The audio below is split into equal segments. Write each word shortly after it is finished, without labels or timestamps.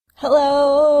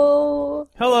Hello.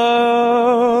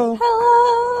 Hello.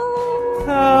 Hello.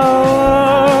 Hello.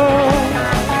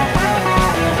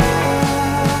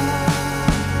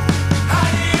 How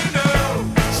do you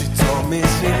know? She told me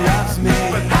she loves me.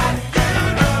 But how do you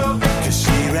know? 'Cause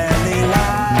she rarely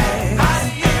lies. How do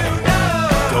you know?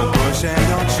 Don't push and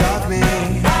don't shove me.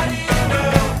 How do you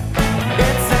know?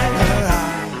 It's in her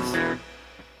eyes.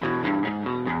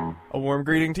 A warm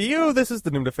greeting to you. This is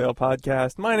the Noom to Fail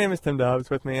podcast. My name is Tim Dobbs.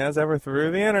 With me, as ever,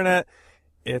 through the internet,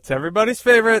 it's everybody's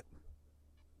favorite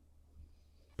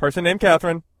person named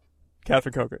Catherine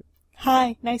Coker.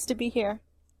 Hi, nice to be here.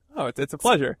 Oh, it's a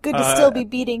pleasure. Good to still be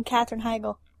beating Katherine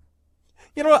Heigl.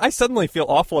 You know what? I suddenly feel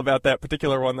awful about that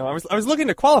particular one, though. I was looking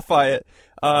to qualify it,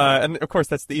 and of course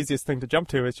that's the easiest thing to jump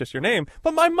to is just your name.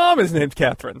 But my mom is named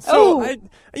Catherine, so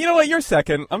you know what? You're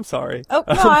second. I'm sorry. Oh,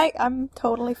 no, I'm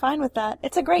totally fine with that.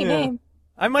 It's a great name.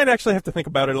 I might actually have to think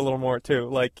about it a little more too,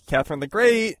 like Catherine the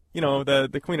Great. You know,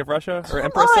 the Queen of Russia or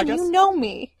Empress. Come I on, guess. you know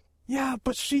me. Yeah,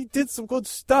 but she did some good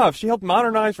stuff. She helped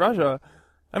modernize Russia.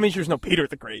 I mean, she was no Peter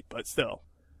the Great, but still.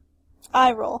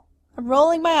 I roll. I'm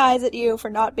rolling my eyes at you for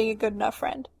not being a good enough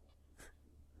friend.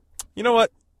 You know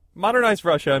what? Modernize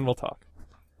Russia and we'll talk.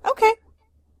 Okay.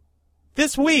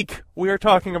 This week, we are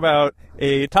talking about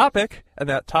a topic, and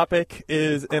that topic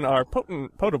is in our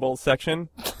potent potables section.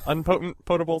 Unpotent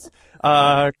potables.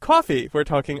 Coffee. We're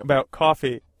talking about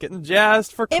coffee. Getting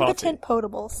jazzed for coffee. Impotent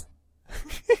potables.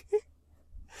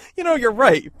 You know, you're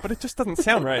right, but it just doesn't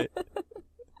sound right.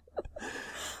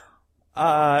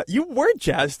 You were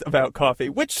jazzed about coffee,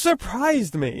 which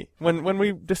surprised me when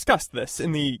we discussed this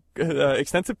in the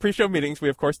extensive pre-show meetings we,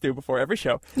 of course, do before every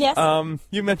show. Yes.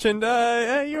 You mentioned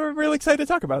you were really excited to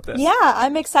talk about this. Yeah,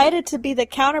 I'm excited to be the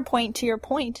counterpoint to your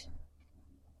point.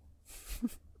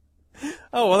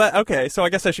 Oh, well, okay, so I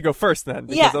guess I should go first then,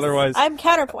 because Yes, otherwise... I'm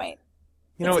counterpoint.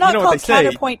 You know, It's not you know what they called say.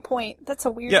 counterpoint point. That's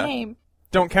a weird Yeah. name.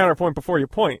 Don't counterpoint before you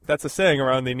point. That's a saying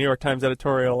around the New York Times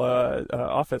editorial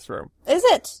office room. Is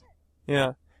it?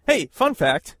 Yeah. Hey, fun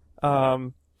fact.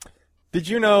 Did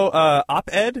you know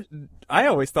op-ed? I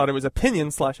always thought it was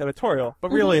opinion/editorial,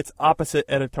 but really it's opposite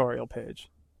editorial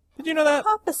page. Did you know that?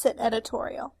 Opposite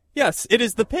editorial. Yes, it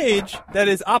is the page that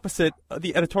is opposite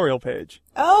the editorial page.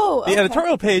 Oh, okay. The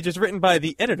editorial page is written by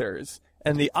the editors,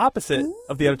 and the opposite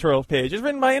of the editorial page is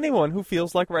written by anyone who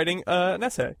feels like writing an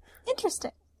essay.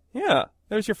 Interesting. Yeah,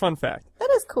 there's your fun fact. That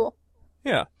is cool.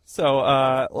 Yeah. So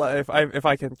if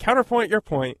I can counterpoint your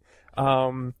point,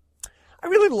 I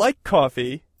really like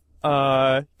coffee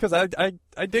because I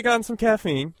dig on some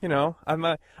caffeine. You know,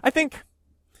 I think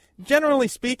generally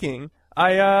speaking,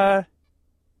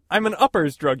 I'm an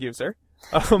uppers drug user.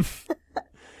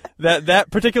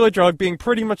 That particular drug being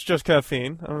pretty much just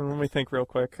caffeine. Let me think real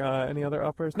quick. Any other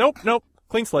uppers? Nope.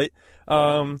 Clean slate.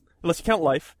 Unless you count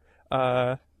life.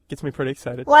 Gets me pretty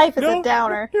excited. Life is a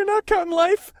downer. You're not counting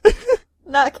life?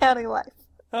 Not counting life.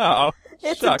 Oh,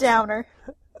 It's shucks. a downer.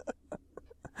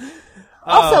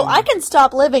 Also, I can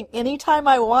stop living anytime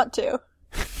I want to.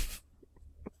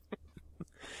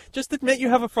 Just admit you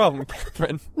have a problem,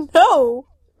 Catherine. No.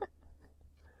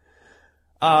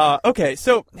 Okay,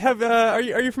 so are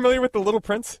you familiar with The Little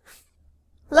Prince?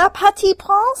 La Petite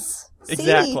Prince?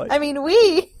 Exactly. I mean,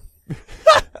 oui.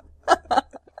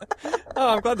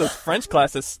 Oh, I'm glad those French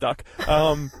classes stuck.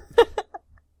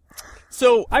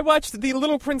 So I watched the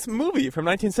Little Prince movie from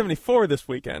 1974 this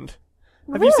weekend.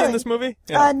 Have you seen Really? this movie?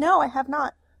 No, I have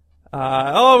not.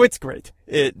 Oh, it's great.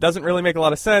 It doesn't really make a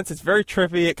lot of sense. It's very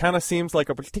trippy. It kind of seems like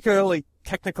a particularly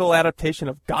technical adaptation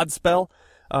of Godspell.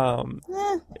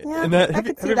 Yeah, And that, I have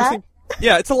you could see ever that. seen?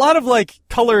 Yeah, it's a lot of like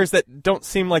colors that don't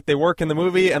seem like they work in the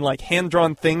movie, and like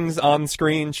hand-drawn things on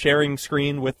screen, sharing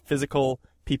screen with physical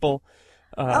people.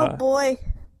 Oh, boy.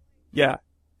 Yeah,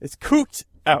 it's cooked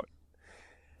out.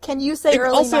 Can you say It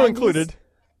early also 90s? included.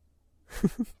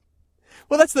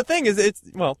 Well, that's the thing, is it's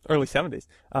early 70s.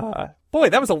 Boy,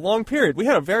 that was a long period. We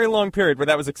had a very long period where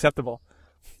that was acceptable.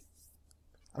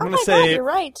 I'm Oh gonna my say, God, you're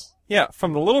right. yeah,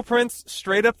 from The Little Prince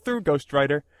straight up through Ghost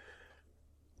Rider.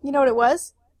 You know what it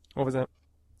was? What was that?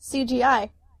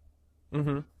 CGI.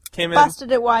 Came in, Busted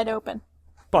it wide open.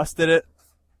 busted it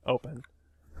open.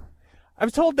 I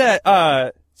was told that.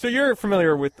 So you're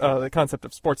familiar with the concept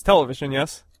of sports television,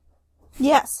 yes?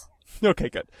 Yes. Okay,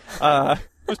 good. I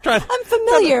was trying. I'm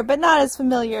familiar, but not as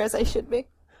familiar as I should be.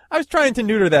 I was trying to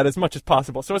neuter that as much as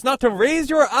possible, so as not to raise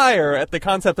your ire at the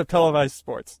concept of televised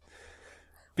sports.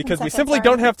 Because we One second, simply sorry.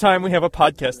 don't have time, we have a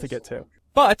podcast to get to.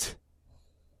 But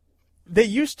they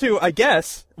used to, I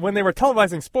guess, when they were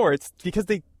televising sports, because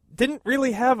they didn't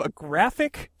really have a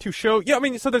graphic to show. Yeah, I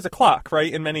mean, so there's a clock,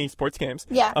 right, in many sports games.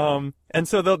 Yeah. And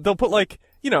so they'll put like,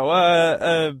 you know,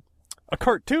 a a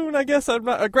cartoon, I guess,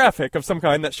 a graphic of some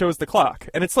kind that shows the clock,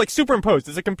 and it's like superimposed.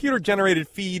 It's a computer-generated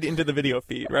feed into the video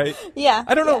feed, right? Yeah.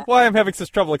 I don't know why I'm having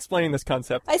such trouble explaining this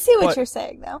concept. I see what but you're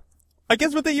saying, though. I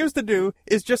guess what they used to do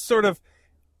is just sort of,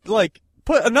 like,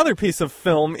 put another piece of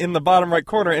film in the bottom right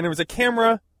corner, and it was a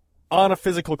camera on a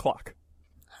physical clock.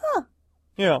 Huh.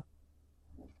 Yeah.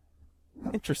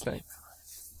 Interesting.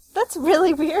 That's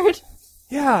really weird.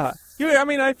 Yeah. I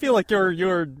mean, I feel like you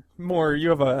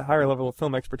have a higher level of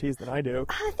film expertise than I do.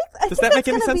 I Does think that make that's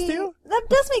any gonna sense to you? That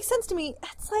does make sense to me.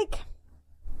 It's like,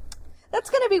 that's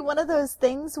gonna be one of those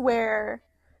things where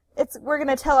we're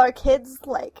gonna tell our kids,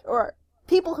 like, or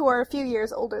people who are a few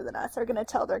years older than us are gonna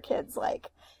tell their kids, like,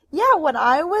 yeah, when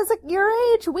I was your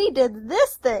age, we did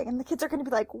this thing. And the kids are gonna be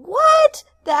like, what?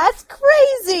 That's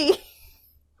crazy!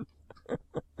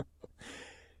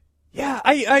 Yeah,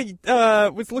 I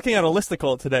was looking at a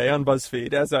listicle today on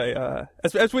BuzzFeed,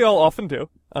 as we all often do.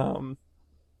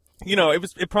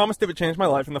 It promised it would change my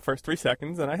life in the first 3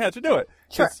 seconds, and I had to do it.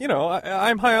 Sure. 'Cause,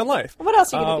 I'm high on life. What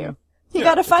else are you gonna do? You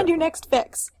gotta find your next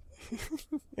fix.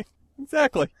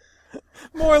 Exactly.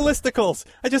 More listicles.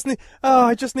 I just need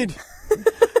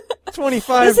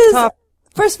 25 top.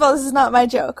 First of all, this is not my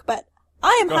joke, but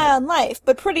I am high on life,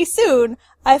 but pretty soon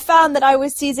I found that I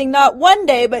was seizing not 1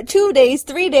 day, but 2 days,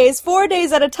 3 days, 4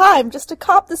 days at a time just to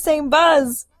cop the same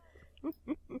buzz.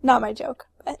 Not my joke,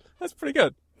 but That's pretty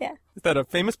good. yeah. Is that a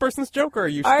famous person's joke, or are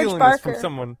you Arj stealing this Barker. from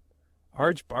someone?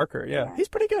 Arj Barker, yeah. He's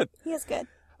pretty good. He is good.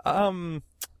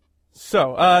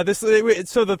 So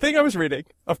the thing I was reading,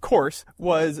 of course,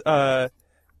 was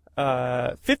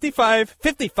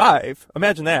 55,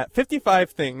 imagine that, 55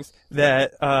 things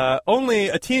that only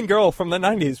a teen girl from the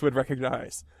 90s would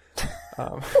recognize.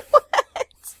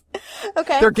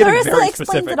 Okay, They're getting Clarissa very Explains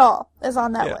specific. It All is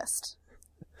on that Yeah. list.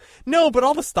 No, but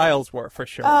all the styles were, for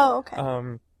sure. Oh, okay.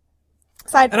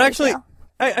 Side And actually, ponytail.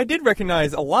 I did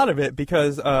recognize a lot of it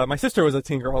because my sister was a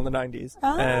teen girl in the 90s,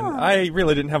 and Ah. I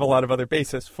really didn't have a lot of other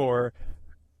basis for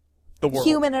the world.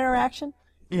 Human interaction.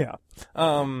 Yeah.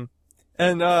 But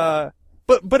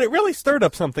it really stirred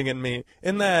up something in me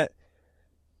in that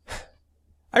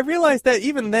I realized that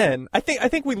even then, I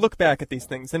think we look back at these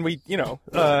things and we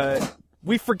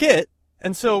forget,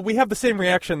 and so we have the same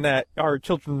reaction that our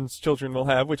children's children will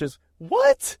have, which is,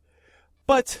 what?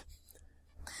 But,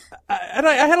 I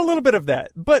had a little bit of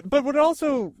that. But what it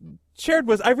also shared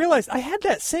was I realized I had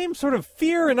that same sort of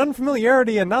fear and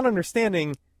unfamiliarity and not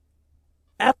understanding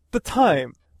at the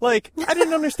time. Like, I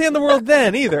didn't understand the world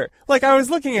then either. Like, I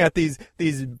was looking at these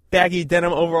baggy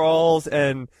denim overalls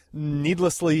and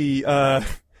needlessly,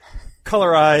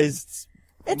 colorized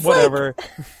It's whatever.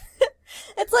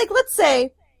 It's like, let's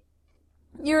say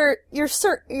your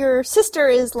sister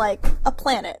is like a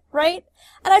planet, right?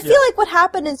 And I feel like what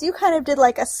happened is you kind of did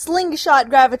like a slingshot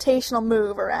gravitational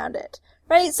move around it,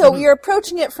 right? So you're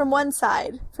approaching it from one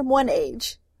side, from one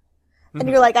age. And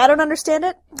you're like, I don't understand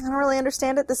it. I don't really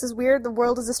understand it. This is weird. The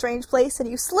world is a strange place. And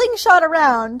you slingshot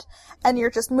around, and you're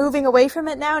just moving away from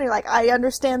it now. And you're like, I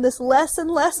understand this less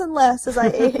and less and less as I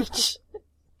age.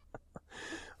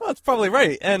 Well, that's probably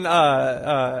right. And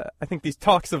I think these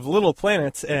talks of little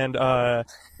planets and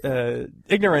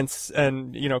ignorance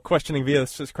and questioning via the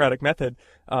Socratic method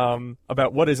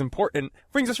about what is important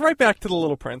brings us right back to the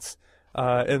Little Prince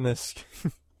in this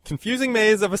confusing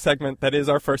maze of a segment that is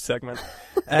our first segment.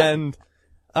 And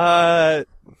as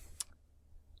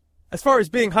far as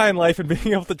being high in life and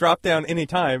being able to drop down any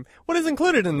time, what is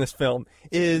included in this film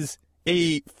is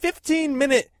a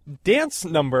 15-minute dance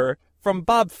number from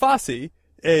Bob Fosse,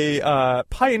 a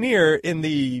pioneer in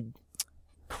the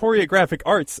choreographic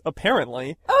arts,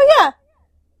 apparently. Oh, yeah.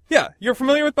 Yeah, you're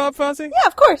familiar with Bob Fosse? Yeah,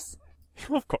 of course.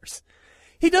 Of course.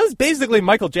 He does basically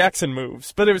Michael Jackson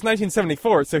moves, but it was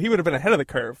 1974, so he would have been ahead of the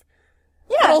curve.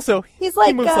 Yeah. But also, He's like,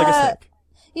 he moves like a snake.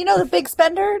 You know the Big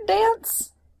Spender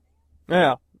dance?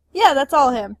 Yeah. Yeah, that's all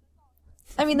him.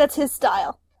 I mean, that's his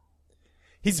style.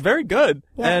 He's very good,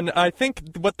 Yeah. and I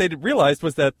think what they realized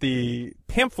was that the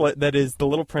pamphlet that is The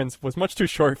Little Prince was much too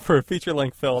short for a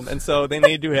feature-length film, and so they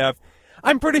needed to have...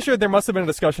 I'm pretty sure there must have been a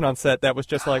discussion on set that was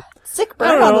just like... Sick I burn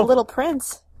don't on the know. Little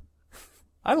Prince.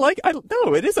 No,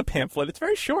 it is a pamphlet. It's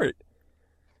very short.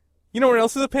 You know what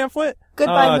else is a pamphlet?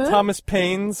 Goodbye Moon? Thomas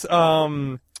Paine's,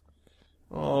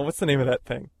 what's the name of that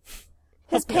thing?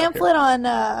 His Help me out here. pamphlet on,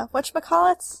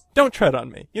 whatchamacallits? Don't Tread on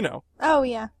Me, you know. Oh,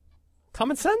 yeah.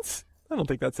 Common Sense? I don't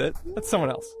think that's it. That's someone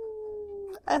else.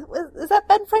 Is that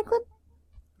Ben Franklin?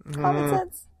 Common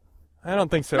Sense? I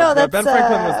don't think so. No, that's, Ben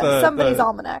Franklin was the... somebody's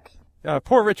almanac.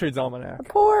 Poor Richard's Almanac.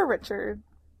 Poor Richard.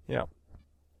 Yeah.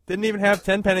 Didn't even have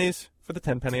 10 pennies for the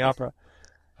 10-penny opera.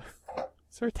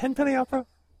 Is there a 10-penny opera?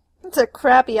 It's a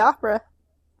crappy opera.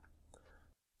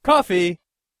 coffee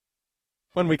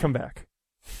when we come back.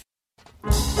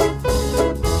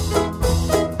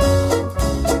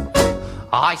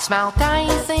 I smell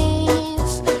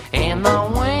daisies in the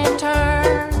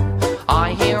winter.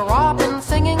 I hear robins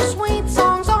singing sweet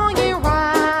songs all year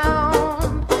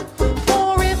round.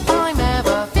 For if I'm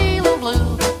ever feeling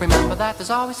blue, remember that there's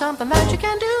always something that you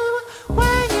can do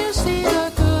when you see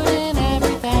the good in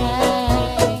everything.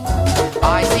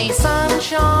 I see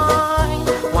sunshine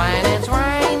when it's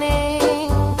raining.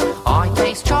 I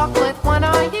taste chocolate when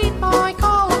I eat my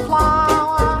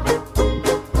cauliflower.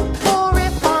 For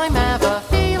if I'm ever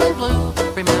feeling blue,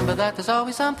 remember that there's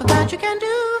always something that you can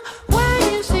do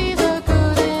when you see the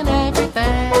good in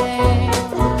everything.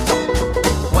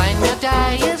 When your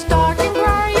day is dark and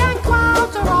gray and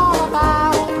clouds are all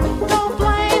about, don't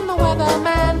blame the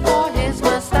weatherman for his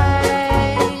mistake.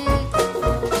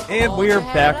 And we are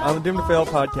back on the Doom to Fail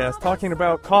podcast talking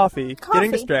about coffee,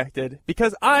 getting distracted,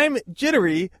 because I'm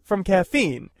jittery from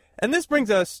caffeine. And this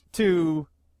brings us to,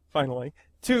 finally,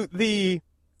 to the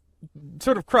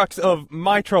sort of crux of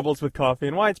my troubles with coffee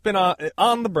and why it's been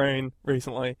on the brain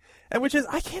recently, and which is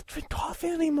I can't drink coffee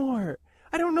anymore.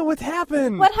 I don't know what's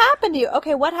happened. What happened to you?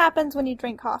 Okay, what happens when you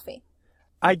drink coffee?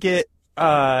 I get,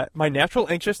 my natural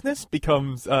anxiousness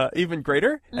becomes even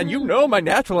greater, and you know my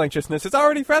natural anxiousness is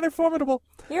already rather formidable.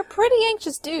 You're a pretty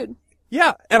anxious dude.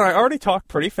 Yeah, and I already talk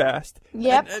pretty fast.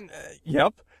 Yep.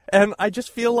 Yep. And I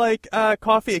just feel like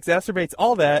coffee exacerbates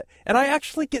all that, and I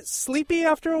actually get sleepy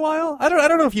after a while. I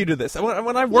don't know if you do this.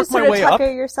 When I work my way up,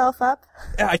 tucker yourself up?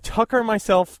 I tucker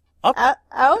myself up.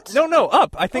 Out? No,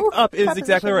 up. I think Ooh, up is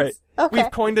exactly right. Okay.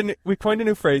 We've coined a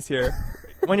new phrase here.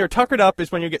 When you're tuckered up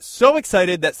is when you get so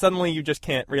excited that suddenly you just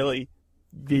can't really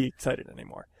be excited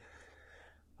anymore.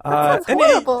 That sounds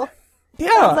horrible.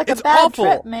 Yeah, Sounds like it's a bad awful.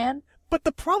 trip, man. But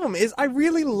the problem is, I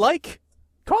really like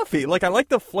coffee. Like, I like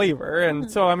the flavor, and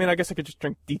so, I mean, I guess I could just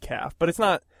drink decaf, but it's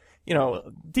not,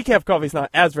 decaf coffee is not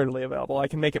as readily available. I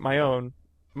can make it my own,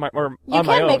 You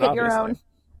can make it your own.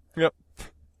 Yep.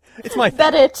 It's my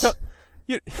Bet it. So,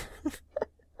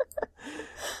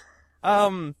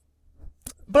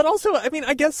 but also, I mean,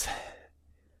 I guess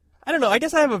I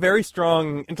have a very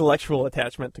strong intellectual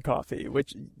attachment to coffee,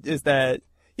 which is that,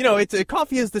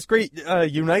 coffee is this great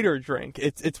uniter drink.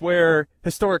 It's where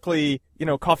historically,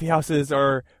 coffee houses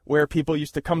are where people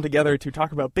used to come together to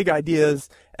talk about big ideas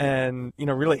and,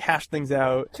 really hash things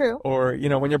out. True. Or,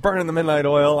 when you're burning the midnight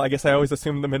oil, I guess I always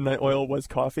assumed the midnight oil was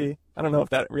coffee. I don't know if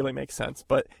that really makes sense,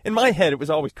 but in my head, it was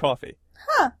always coffie.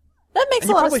 Huh. That makes And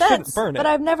a you lot of probably shouldn't sense, burn it, but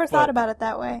I've never thought but- about it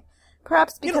that way.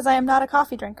 Perhaps because I am not a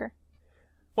coffee drinker.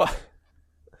 Well,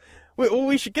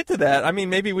 we should get to that. I mean,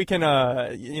 maybe we can,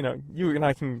 you and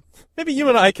I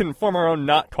can form our own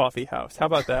not coffee house. How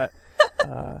about that?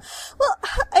 Well,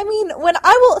 I mean, when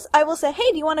I will say,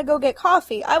 hey, do you want to go get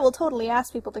coffee? I will totally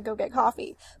ask people to go get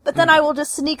coffee. But then I will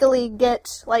just sneakily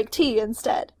get, tea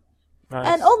instead. Nice.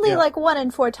 And only, Yeah. 1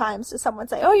 in 4 times does someone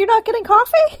say, oh, you're not getting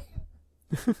coffee?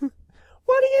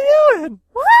 What are you doing?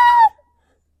 What?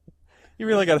 You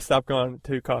really got to stop going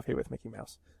to coffee with Mickey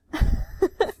Mouse.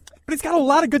 But he's got a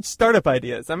lot of good startup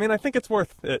ideas. I mean, I think it's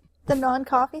worth it. The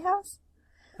non-coffee house?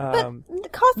 But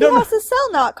coffee no. houses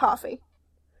sell not coffee.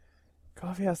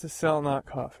 Coffee has to sell not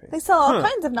coffee. They sell all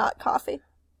kinds of not coffee.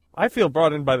 I feel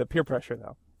brought in by the peer pressure,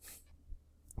 though.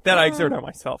 That I exert on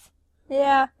myself.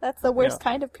 Yeah, that's the worst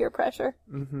Yeah. kind of peer pressure.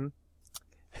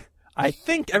 I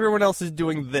think everyone else is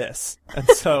doing this, and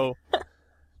so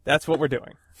that's what we're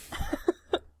doing.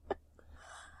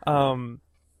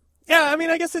 Yeah, I mean,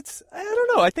 I guess I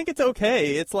don't know, I think it's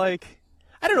okay. It's like,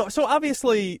 I don't know, so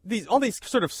obviously, all these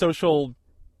sort of social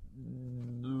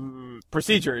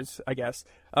procedures, I guess,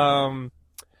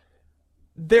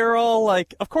 they're all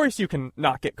like, of course you can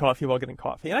not get coffee while getting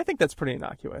coffee, and I think that's pretty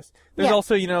innocuous. There's Yeah.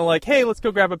 also, hey, let's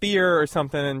go grab a beer or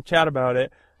something and chat about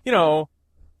it. You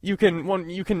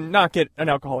can not get an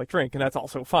alcoholic drink, and that's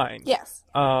also fine. Yes.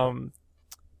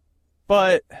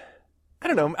 But I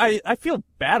don't know. I feel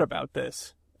bad about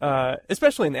this,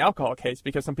 especially in the alcohol case,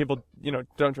 because some people,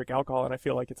 don't drink alcohol, and I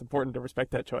feel like it's important to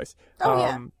respect that choice. Oh,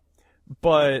 yeah.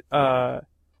 But I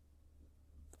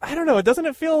don't know. Doesn't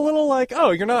it feel a little like,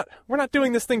 oh, we're not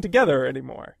doing this thing together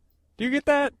anymore? Do you get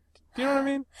that? Do you know what I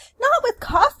mean? Not with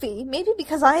coffee. Maybe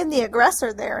because I am the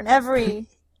aggressor there in every...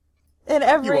 You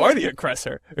are the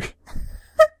aggressor.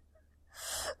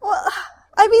 Well,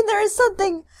 I mean, there is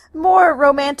something more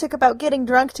romantic about getting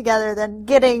drunk together than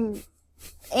getting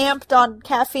amped on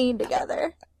caffeine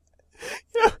together.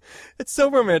 Yeah, it's so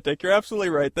romantic. You're absolutely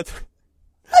right. I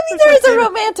mean, there is a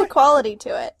romantic quality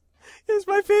to it. It's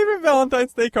my favorite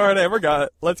Valentine's Day card I ever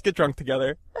got. Let's get drunk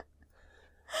together.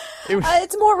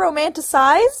 It's more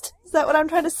romanticized. Is that what I'm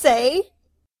trying to say?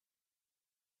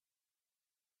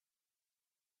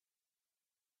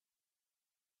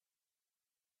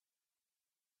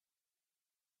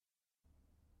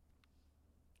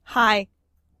 Hi,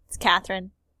 it's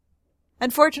Catherine.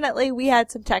 Unfortunately, we had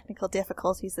some technical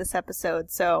difficulties this episode,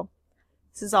 so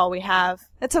this is all we have.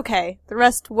 It's okay. The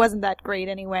rest wasn't that great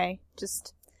anyway.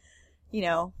 Just,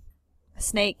 a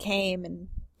snake came and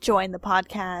joined the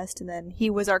podcast, and then he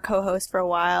was our co-host for a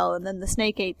while, and then the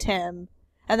snake ate Tim,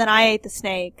 and then I ate the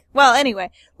snake. Well,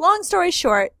 anyway, long story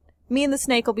short, me and the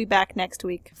snake will be back next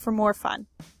week for more fun.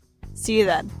 See you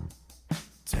then.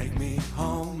 Take me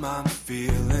home, I'm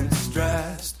feeling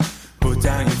stressed. Put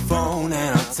down your phone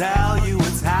and I'll tell you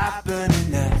what's happening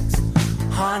next.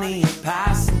 Honey, you're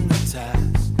passing the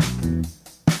test.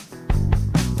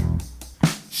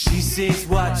 She sees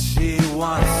what she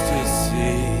wants to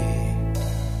see.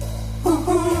 Ooh,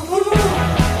 ooh, ooh.